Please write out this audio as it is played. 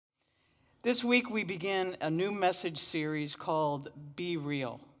This week we begin a new message series called Be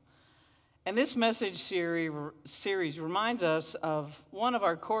Real. And this message series reminds us of one of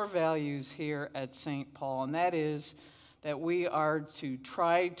our core values here at St. Paul, and that is that we are to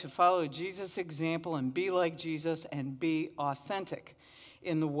try to follow Jesus' example and be like Jesus and be authentic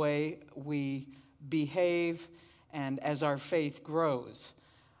in the way we behave and as our faith grows.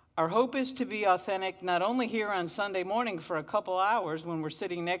 Our hope is to be authentic not only here on Sunday morning for a couple hours when we're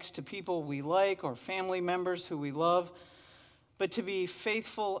sitting next to people we like or family members who we love, but to be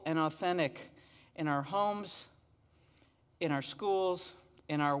faithful and authentic in our homes, in our schools,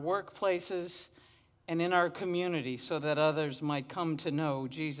 in our workplaces, and in our community so that others might come to know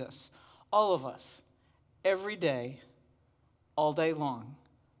Jesus. All of us, every day, all day long,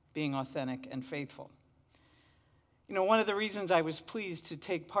 being authentic and faithful. You know, one of the reasons I was pleased to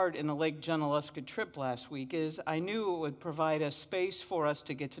take part in the Lake Junaluska trip last week is I knew it would provide a space for us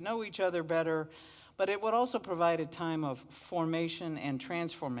to get to know each other better, but it would also provide a time of formation and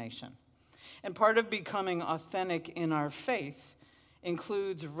transformation. And part of becoming authentic in our faith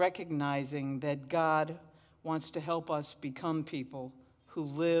includes recognizing that God wants to help us become people who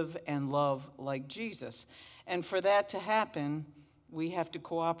live and love like Jesus. And for that to happen, we have to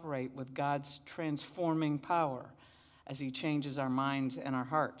cooperate with God's transforming power as he changes our minds and our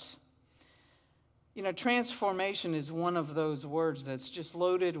hearts. You know, transformation is one of those words that's just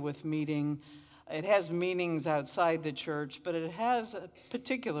loaded with meaning. It has meanings outside the church, but it has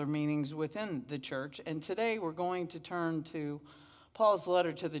particular meanings within the church. And today we're going to turn to Paul's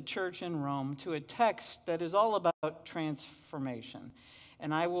letter to the church in Rome, to a text that is all about transformation.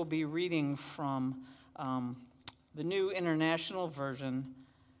 And I will be reading from the New International Version,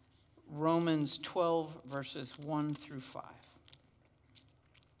 Romans 12, verses 1 through 5.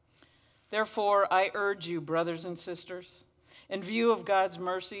 Therefore, I urge you, brothers and sisters, in view of God's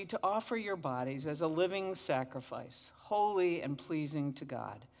mercy, to offer your bodies as a living sacrifice, holy and pleasing to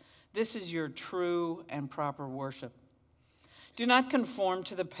God. This is your true and proper worship. Do not conform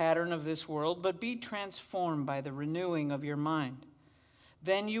to the pattern of this world, but be transformed by the renewing of your mind.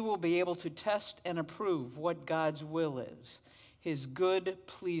 Then you will be able to test and approve what God's will is, his good,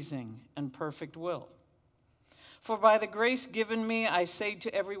 pleasing, and perfect will. For by the grace given me, I say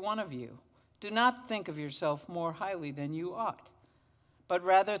to every one of you, do not think of yourself more highly than you ought, but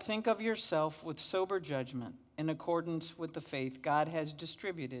rather think of yourself with sober judgment in accordance with the faith God has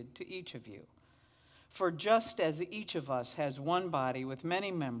distributed to each of you. For just as each of us has one body with many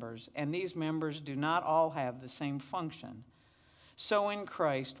members, and these members do not all have the same function, so in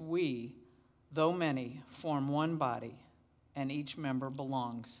Christ we, though many, form one body, and each member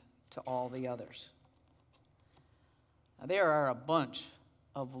belongs to all the others. Now, there are a bunch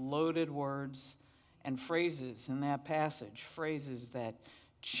of loaded words and phrases in that passage, phrases that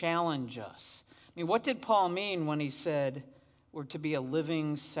challenge us. I mean, what did Paul mean when he said we're to be a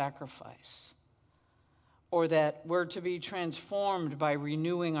living sacrifice? Or that we're to be transformed by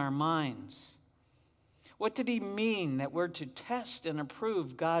renewing our minds? What did he mean that we're to test and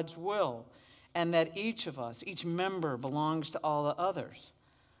approve God's will, and that each of us, each member, belongs to all the others?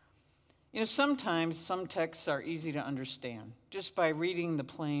 You know, sometimes some texts are easy to understand just by reading the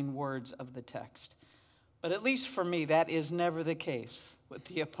plain words of the text. But at least for me, that is never the case with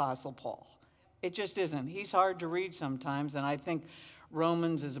the Apostle Paul. It just isn't. He's hard to read sometimes, and I think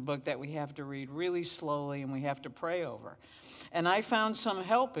Romans is a book that we have to read really slowly and we have to pray over. And I found some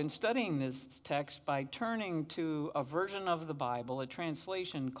help in studying this text by turning to a version of the Bible, a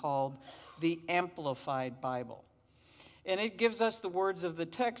translation called the Amplified Bible. And it gives us the words of the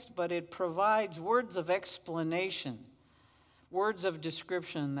text, but it provides words of explanation, words of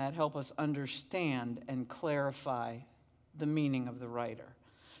description that help us understand and clarify the meaning of the writer.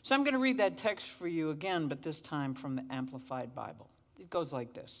 So I'm going to read that text for you again, but this time from the Amplified Bible. It goes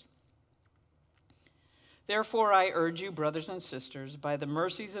like this. Therefore, I urge you, brothers and sisters, by the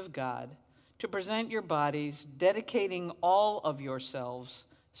mercies of God, to present your bodies, dedicating all of yourselves,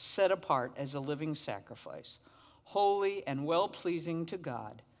 set apart as a living sacrifice, holy and well-pleasing to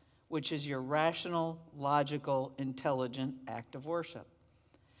God, which is your rational, logical, intelligent act of worship.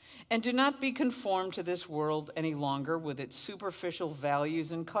 And do not be conformed to this world any longer with its superficial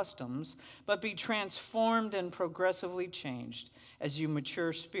values and customs, but be transformed and progressively changed as you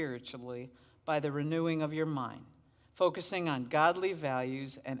mature spiritually by the renewing of your mind, focusing on godly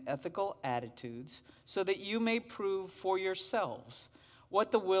values and ethical attitudes, so that you may prove for yourselves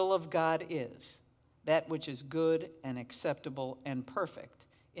what the will of God is, that which is good and acceptable and perfect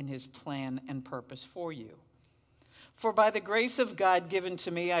in his plan and purpose for you. For by the grace of God given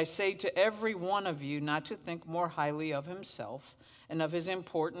to me, I say to every one of you not to think more highly of himself and of his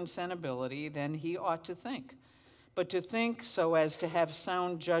importance and ability, then he ought to think. But to think so as to have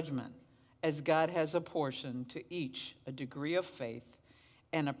sound judgment, as God has apportioned to each a degree of faith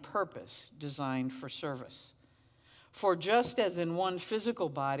and a purpose designed for service. For just as in one physical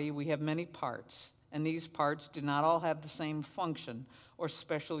body we have many parts, and these parts do not all have the same function or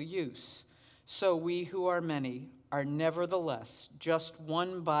special use, so we who are many are nevertheless just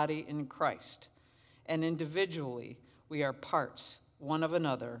one body in Christ, and individually we are parts one of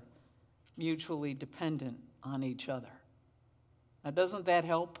another, mutually dependent on each other. Now, doesn't that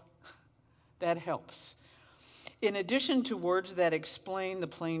help? That helps. In addition to words that explain the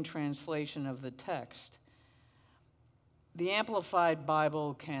plain translation of the text, the Amplified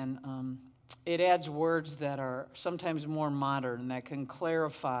Bible it adds words that are sometimes more modern, that can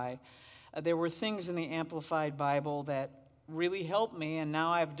clarify. There were things in the Amplified Bible that really helped me, and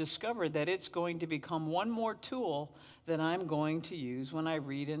now I've discovered that it's going to become one more tool that I'm going to use when I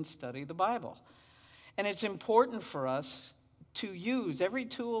read and study the Bible. And it's important for us to use every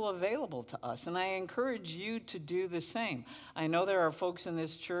tool available to us, and I encourage you to do the same. I know there are folks in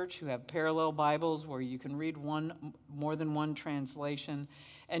this church who have parallel Bibles where you can read more than one translation,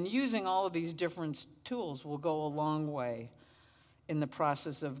 and using all of these different tools will go a long way in the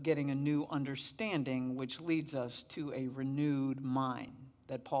process of getting a new understanding, which leads us to a renewed mind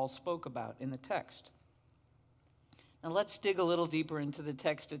that Paul spoke about in the text. Now let's dig a little deeper into the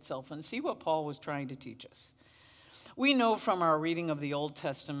text itself and see what Paul was trying to teach us. We know from our reading of the Old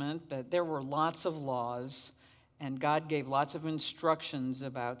Testament that there were lots of laws, and God gave lots of instructions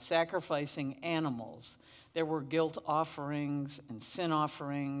about sacrificing animals. There were guilt offerings and sin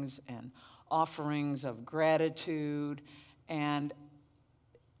offerings and offerings of gratitude, and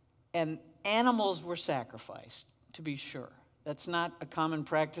animals were sacrificed, to be sure. That's not a common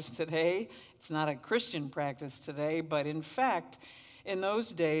practice today. It's not a Christian practice today, but in fact, in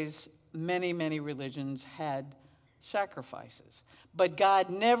those days, many, many religions had sacrifices. But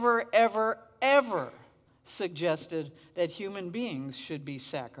God never, ever, ever suggested that human beings should be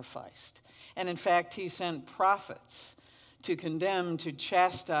sacrificed. And in fact, he sent prophets to condemn, to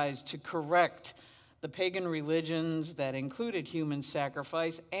chastise, to correct the pagan religions that included human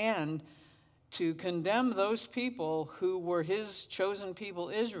sacrifice, and to condemn those people who were his chosen people,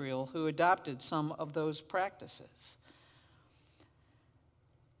 Israel, who adopted some of those practices.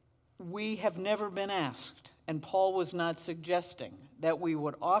 We have never been asked, and Paul was not suggesting, that we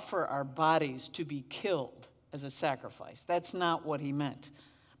would offer our bodies to be killed as a sacrifice. That's not what he meant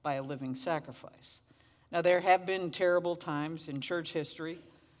by a living sacrifice. Now, there have been terrible times in church history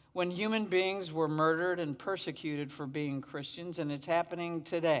when human beings were murdered and persecuted for being Christians, and it's happening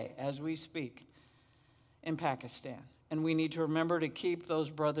today as we speak in Pakistan. And we need to remember to keep those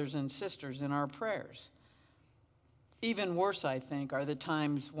brothers and sisters in our prayers. Even worse, I think, are the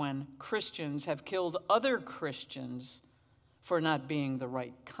times when Christians have killed other Christians for not being the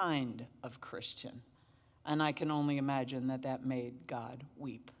right kind of Christian. And I can only imagine that that made God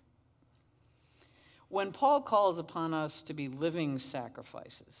weep. When Paul calls upon us to be living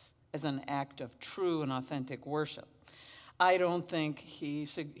sacrifices as an act of true and authentic worship, I don't think he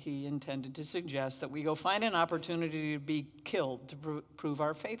intended to suggest that we go find an opportunity to be killed to prove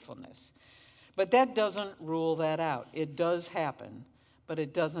our faithfulness. But that doesn't rule that out. It does happen, but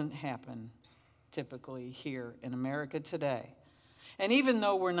it doesn't happen typically here in America today. And even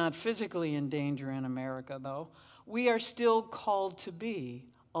though we're not physically in danger in America, though, we are still called to be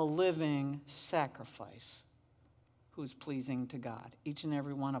a living sacrifice who's pleasing to God, each and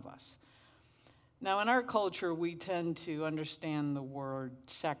every one of us. Now, in our culture, we tend to understand the word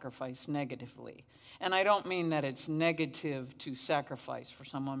sacrifice negatively. And I don't mean that it's negative to sacrifice for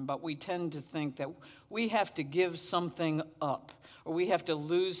someone, but we tend to think that we have to give something up, or we have to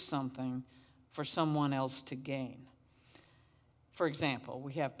lose something for someone else to gain. For example,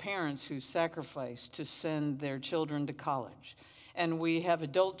 we have parents who sacrifice to send their children to college. And we have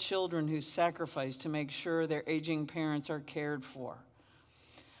adult children who sacrifice to make sure their aging parents are cared for.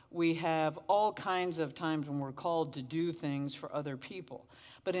 We have all kinds of times when we're called to do things for other people.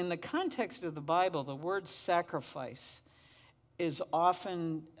 But in the context of the Bible, the word sacrifice is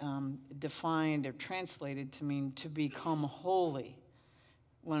often defined or translated to mean to become holy.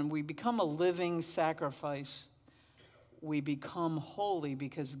 When we become a living sacrifice, we become holy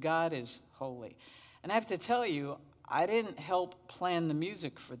because God is holy. And I have to tell you, I didn't help plan the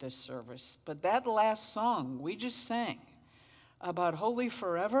music for this service, but that last song we just sang about holy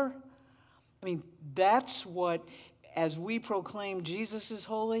forever, I mean, that's what, as we proclaim Jesus is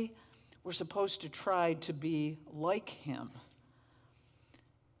holy, we're supposed to try to be like him.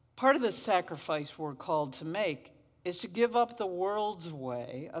 Part of the sacrifice we're called to make is to give up the world's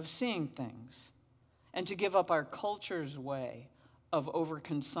way of seeing things and to give up our culture's way of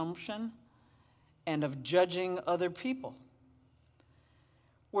overconsumption and of judging other people.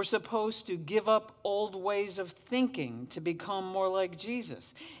 We're supposed to give up old ways of thinking to become more like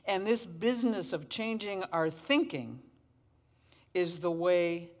Jesus. And this business of changing our thinking is the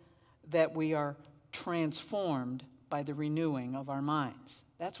way that we are transformed by the renewing of our minds.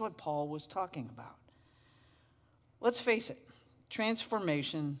 That's what Paul was talking about. Let's face it,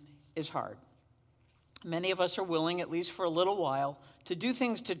 transformation is hard. Many of us are willing, at least for a little while, to do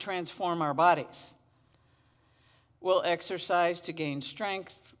things to transform our bodies. We'll exercise to gain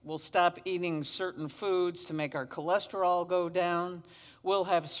strength. We'll stop eating certain foods to make our cholesterol go down. We'll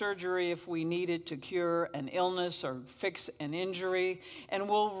have surgery if we need it to cure an illness or fix an injury. And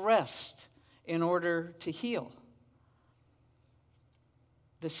we'll rest in order to heal.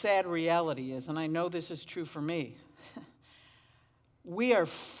 The sad reality is, and I know this is true for me, we are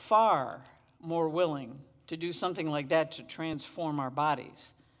far more willing to do something like that to transform our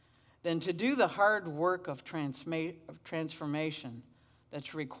bodies than to do the hard work of transformation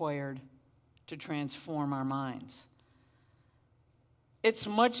that's required to transform our minds. It's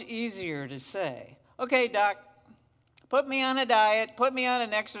much easier to say, okay, doc, put me on a diet, put me on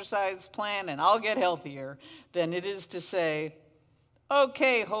an exercise plan, and I'll get healthier, than it is to say,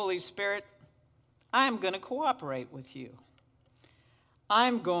 okay, Holy Spirit, I'm going to cooperate with you.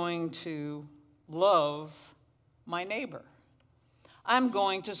 I'm going to love my neighbor. I'm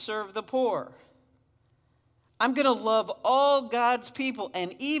going to serve the poor. I'm going to love all God's people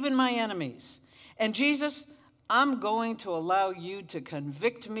and even my enemies. And Jesus, I'm going to allow you to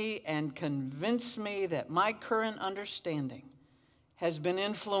convict me and convince me that my current understanding has been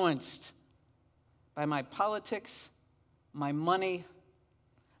influenced by my politics, my money,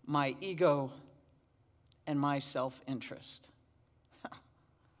 my ego, and my self-interest.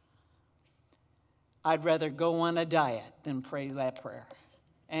 I'd rather go on a diet than pray that prayer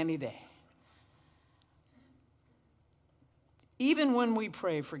any day. Even when we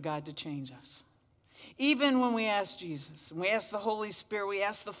pray for God to change us, even when we ask Jesus, and we ask the Holy Spirit, we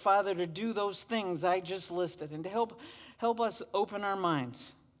ask the Father to do those things I just listed and to help us open our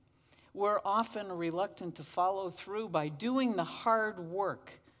minds, we're often reluctant to follow through by doing the hard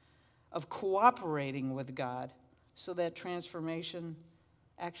work of cooperating with God so that transformation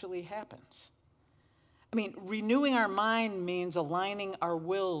actually happens. I mean, renewing our mind means aligning our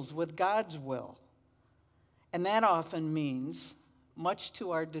wills with God's will. And that often means, much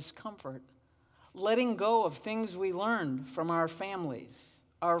to our discomfort, letting go of things we learned from our families,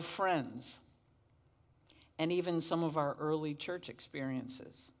 our friends, and even some of our early church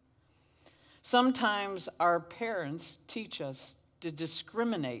experiences. Sometimes our parents teach us to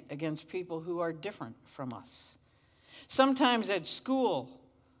discriminate against people who are different from us. Sometimes at school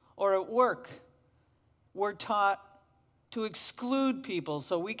or at work, we're taught to exclude people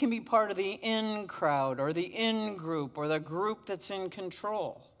so we can be part of the in crowd or the in group or the group that's in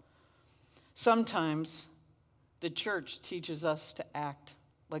control. Sometimes the church teaches us to act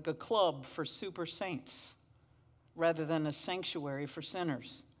like a club for super saints rather than a sanctuary for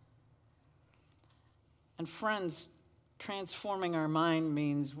sinners. And friends, transforming our mind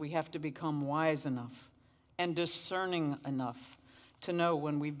means we have to become wise enough and discerning enough to know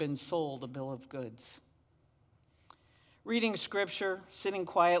when we've been sold a bill of goods. Reading Scripture, sitting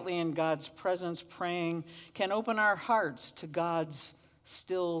quietly in God's presence, praying, can open our hearts to God's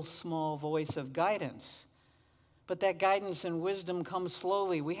still small voice of guidance. But that guidance and wisdom comes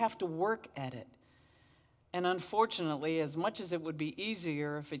slowly. We have to work at it. And unfortunately, as much as it would be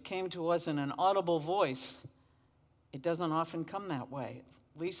easier if it came to us in an audible voice, it doesn't often come that way,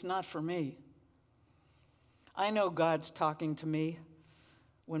 at least not for me. I know God's talking to me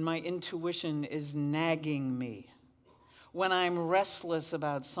when my intuition is nagging me, when I'm restless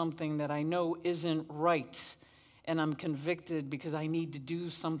about something that I know isn't right, and I'm convicted because I need to do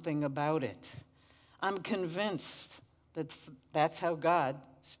something about it. I'm convinced that that's how God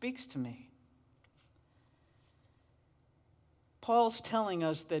speaks to me. Paul's telling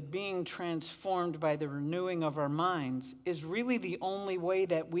us that being transformed by the renewing of our minds is really the only way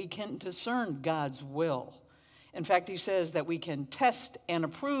that we can discern God's will. In fact, he says that we can test and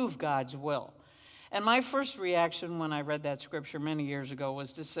approve God's will. And my first reaction when I read that scripture many years ago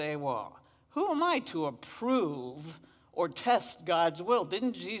was to say, well, who am I to approve or test God's will?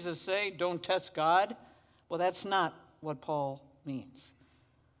 Didn't Jesus say, don't test God? Well, that's not what Paul means.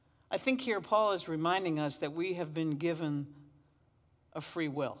 I think here Paul is reminding us that we have been given a free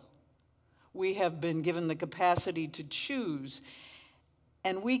will. We have been given the capacity to choose.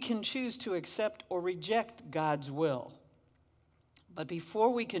 And we can choose to accept or reject God's will. But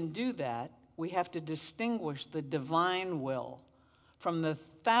before we can do that, we have to distinguish the divine will from the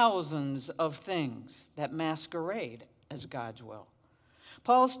thousands of things that masquerade as God's will.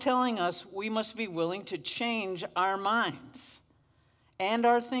 Paul's telling us we must be willing to change our minds and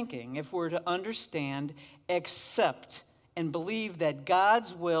our thinking if we're to understand, accept, and believe that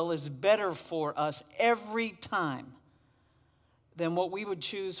God's will is better for us every time than what we would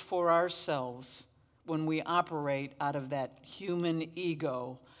choose for ourselves when we operate out of that human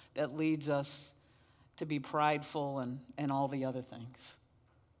ego that leads us to be prideful and all the other things.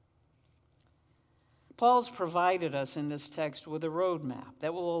 Paul's provided us in this text with a roadmap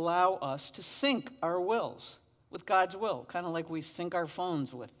that will allow us to sync our wills with God's will, kind of like we sync our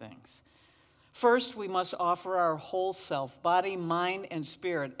phones with things. First, we must offer our whole self, body, mind, and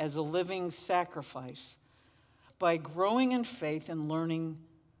spirit, as a living sacrifice by growing in faith and learning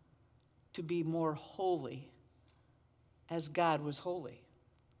to be more holy as God was holy.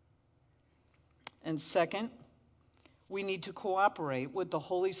 And second, we need to cooperate with the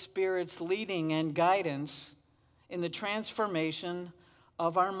Holy Spirit's leading and guidance in the transformation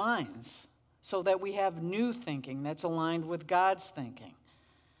of our minds so that we have new thinking that's aligned with God's thinking.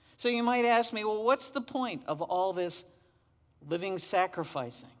 So you might ask me, well, what's the point of all this living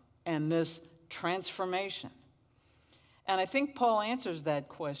sacrificing and this transformation? And I think Paul answers that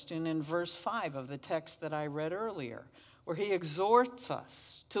question in verse 5 of the text that I read earlier, where he exhorts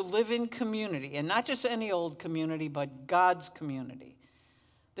us to live in community, and not just any old community, but God's community.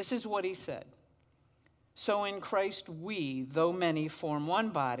 This is what he said. So in Christ we, though many, form one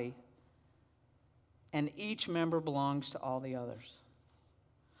body, and each member belongs to all the others.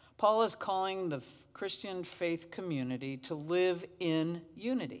 Paul is calling the Christian faith community to live in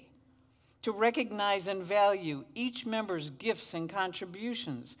unity, to recognize and value each member's gifts and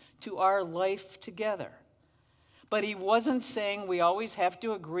contributions to our life together. But he wasn't saying we always have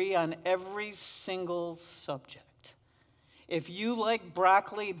to agree on every single subject. If you like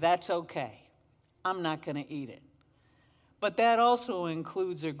broccoli, that's okay. I'm not going to eat it. But that also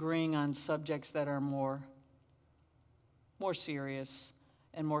includes agreeing on subjects that are more serious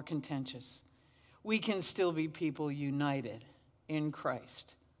and more contentious. We can still be people united in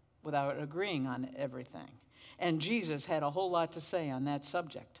Christ without agreeing on everything. And Jesus had a whole lot to say on that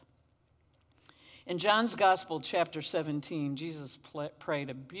subject. In John's Gospel, chapter 17, Jesus prayed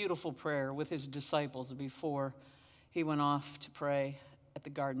a beautiful prayer with his disciples before he went off to pray at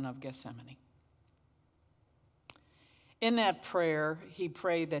the Garden of Gethsemane. In that prayer, he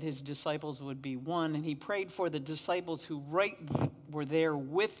prayed that his disciples would be one, and he prayed for the disciples who were there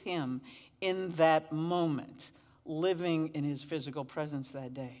with him in that moment, living in his physical presence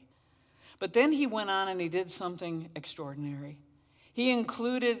that day. But then he went on and he did something extraordinary. He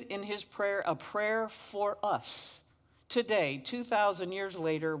included in his prayer a prayer for us today, 2,000 years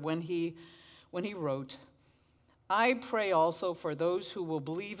later, when he wrote, I pray also for those who will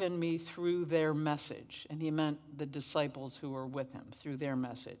believe in me through their message. And he meant the disciples who were with him through their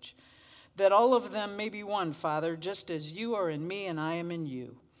message. That all of them may be one, Father, just as you are in me and I am in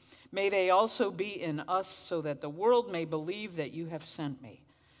you. May they also be in us so that the world may believe that you have sent me.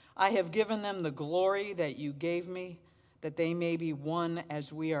 I have given them the glory that you gave me, that they may be one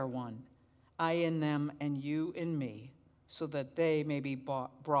as we are one, I in them and you in me, so that they may be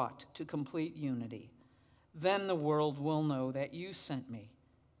brought to complete unity. Then the world will know that you sent me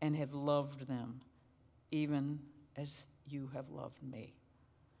and have loved them, even as you have loved me.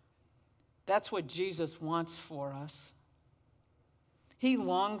 That's what Jesus wants for us. He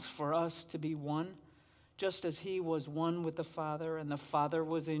longs for us to be one, just as he was one with the Father and the Father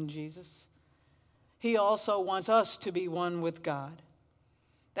was in Jesus. He also wants us to be one with God.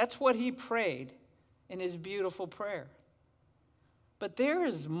 That's what he prayed in his beautiful prayer. But there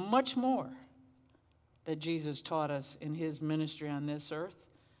is much more that Jesus taught us in his ministry on this earth.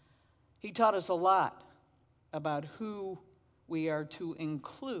 He taught us a lot about who we are to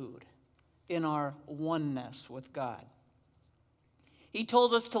include in our oneness with God. He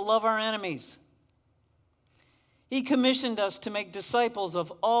told us to love our enemies. He commissioned us to make disciples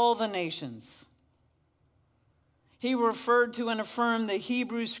of all the nations. He referred to and affirmed the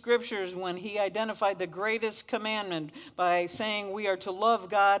Hebrew Scriptures when he identified the greatest commandment by saying we are to love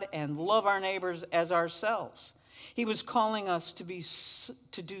God and love our neighbors as ourselves. He was calling us to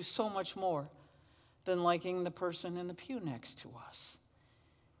do so much more than liking the person in the pew next to us.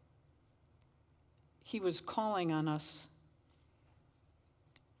 He was calling on us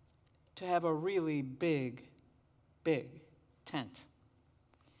to have a really big tent.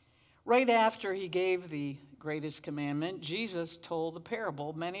 Right after he gave the greatest commandment, Jesus told the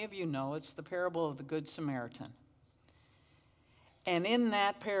parable. Many of you know it's the parable of the Good Samaritan. And in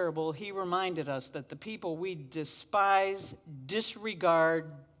that parable, he reminded us that the people we despise,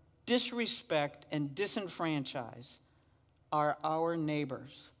 disregard, disrespect, and disenfranchise are our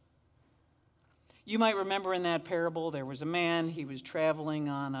neighbors. You might remember in that parable, there was a man, he was traveling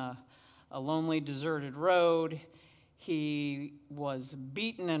on a lonely, deserted road. He was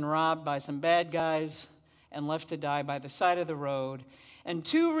beaten and robbed by some bad guys and left to die by the side of the road. And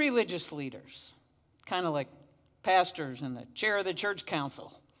two religious leaders, kind of like pastors and the chair of the church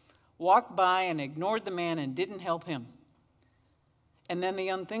council, walked by and ignored the man and didn't help him. And then the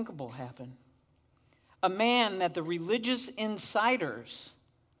unthinkable happened. A man that the religious insiders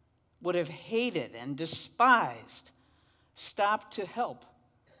would have hated and despised stopped to help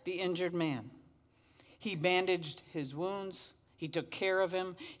the injured man. He bandaged his wounds. He took care of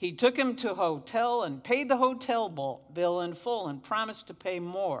him. He took him to a hotel and paid the hotel bill in full and promised to pay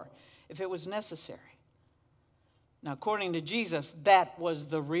more if it was necessary. Now, according to Jesus, that was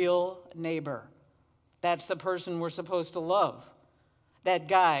the real neighbor. That's the person we're supposed to love. That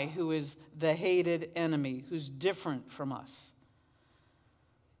guy who is the hated enemy, who's different from us.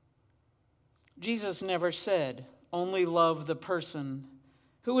 Jesus never said, only love the person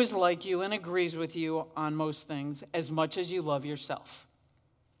who is like you and agrees with you on most things as much as you love yourself.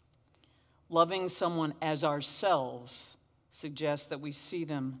 Loving someone as ourselves suggests that we see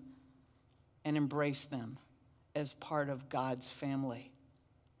them and embrace them as part of God's family.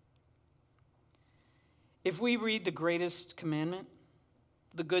 If we read the greatest commandment,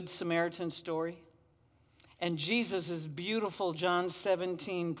 the Good Samaritan story, and Jesus' beautiful John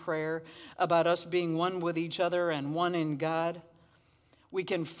 17 prayer about us being one with each other and one in God, we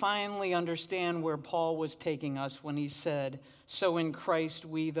can finally understand where Paul was taking us when he said, so in Christ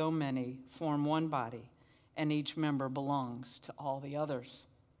we, though many, form one body, and each member belongs to all the others.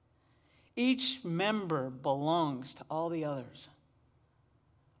 Each member belongs to all the others.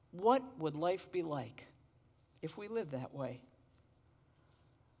 What would life be like if we lived that way?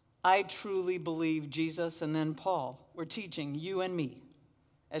 I truly believe Jesus and then Paul were teaching you and me,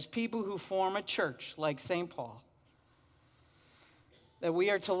 as people who form a church like St. Paul, that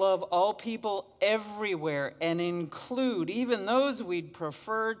we are to love all people everywhere and include even those we'd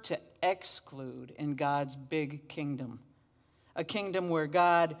prefer to exclude in God's big kingdom. A kingdom where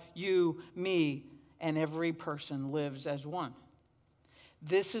God, you, me, and every person lives as one.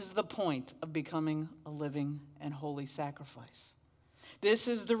 This is the point of becoming a living and holy sacrifice. This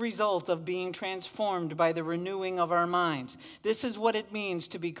is the result of being transformed by the renewing of our minds. This is what it means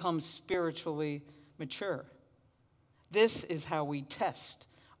to become spiritually mature. This is how we test,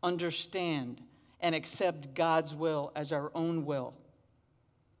 understand, and accept God's will as our own will.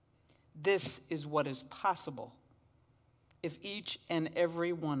 This is what is possible if each and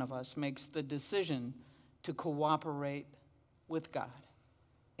every one of us makes the decision to cooperate with God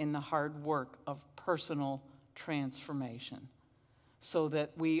in the hard work of personal transformation, so that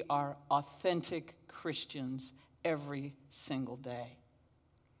we are authentic Christians every single day.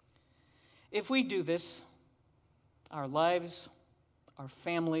 If we do this, our lives, our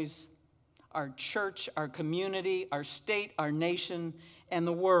families, our church, our community, our state, our nation, and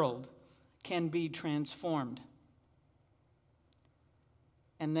the world can be transformed.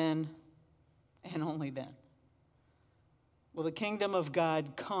 And then, and only then, will the kingdom of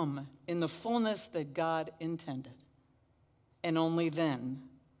God come in the fullness that God intended. And only then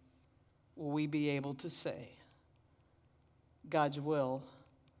will we be able to say, God's will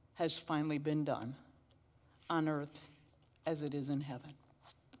has finally been done on earth as it is in heaven.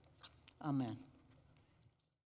 Amen.